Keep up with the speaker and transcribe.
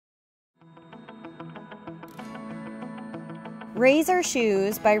Razer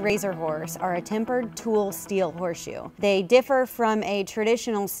shoes by Razerhorse are a tempered tool steel horseshoe. They differ from a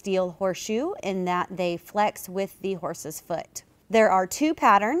traditional steel horseshoe in that they flex with the horse's foot. There are two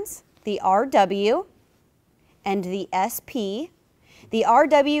patterns, the RW and the SP. The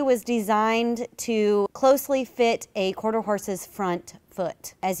RW was designed to closely fit a quarter horse's front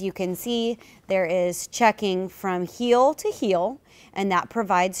foot. As you can see, there is checking from heel to heel, and that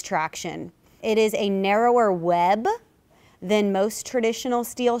provides traction. It is a narrower web than most traditional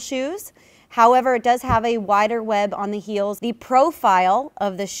steel shoes. However, it does have a wider web on the heels. The profile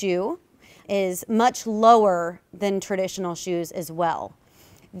of the shoe is much lower than traditional shoes as well.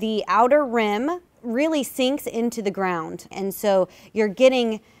 The outer rim really sinks into the ground, and so you're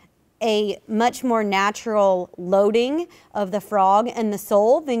getting a much more natural loading of the frog and the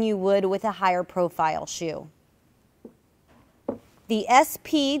sole than you would with a higher profile shoe. The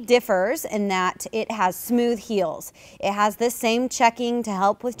SP differs in that it has smooth heels. It has the same checking to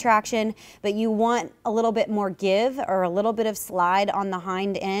help with traction, but you want a little bit more give or a little bit of slide on the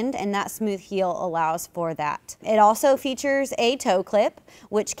hind end, and that smooth heel allows for that. It also features a toe clip,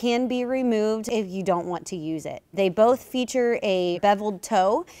 which can be removed if you don't want to use it. They both feature a beveled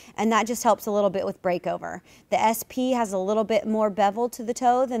toe, and that just helps a little bit with breakover. The SP has a little bit more bevel to the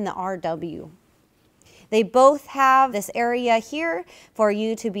toe than the RW. They both have this area here for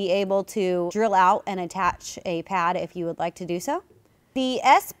you to be able to drill out and attach a pad if you would like to do so. The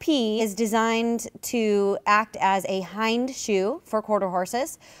SP is designed to act as a hind shoe for quarter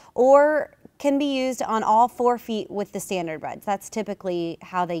horses, or can be used on all 4 feet with the standard breds. That's typically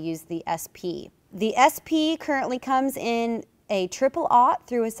how they use the SP. The SP currently comes in a triple aught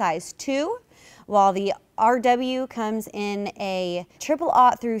through a size 2, while the RW comes in a triple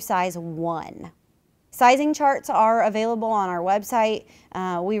aught through size 1. Sizing charts are available on our website.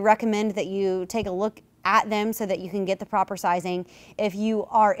 We recommend that you take a look at them so that you can get the proper sizing. If you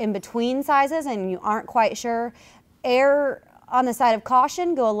are in between sizes and you aren't quite sure, err on the side of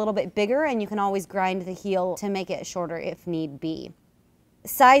caution, go a little bit bigger, and you can always grind the heel to make it shorter if need be.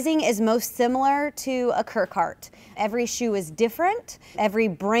 Sizing is most similar to a Kirkhart. Every shoe is different. Every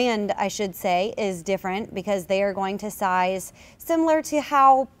brand, I should say, is different because they are going to size similar to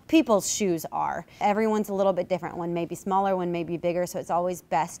how people's shoes are. Everyone's a little bit different. One may be smaller, one may be bigger, so it's always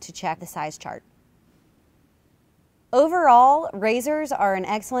best to check the size chart. Overall, Razers are an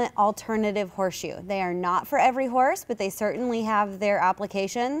excellent alternative horseshoe. They are not for every horse, but they certainly have their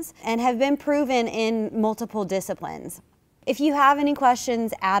applications and have been proven in multiple disciplines. If you have any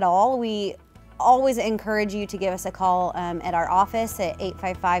questions at all, we always encourage you to give us a call at our office at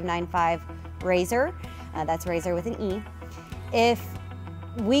 855-95-RAZER. That's Razor with an E. If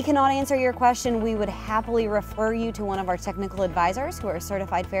we cannot answer your question, we would happily refer you to one of our technical advisors who are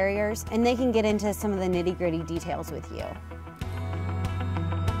certified farriers, and they can get into some of the nitty-gritty details with you.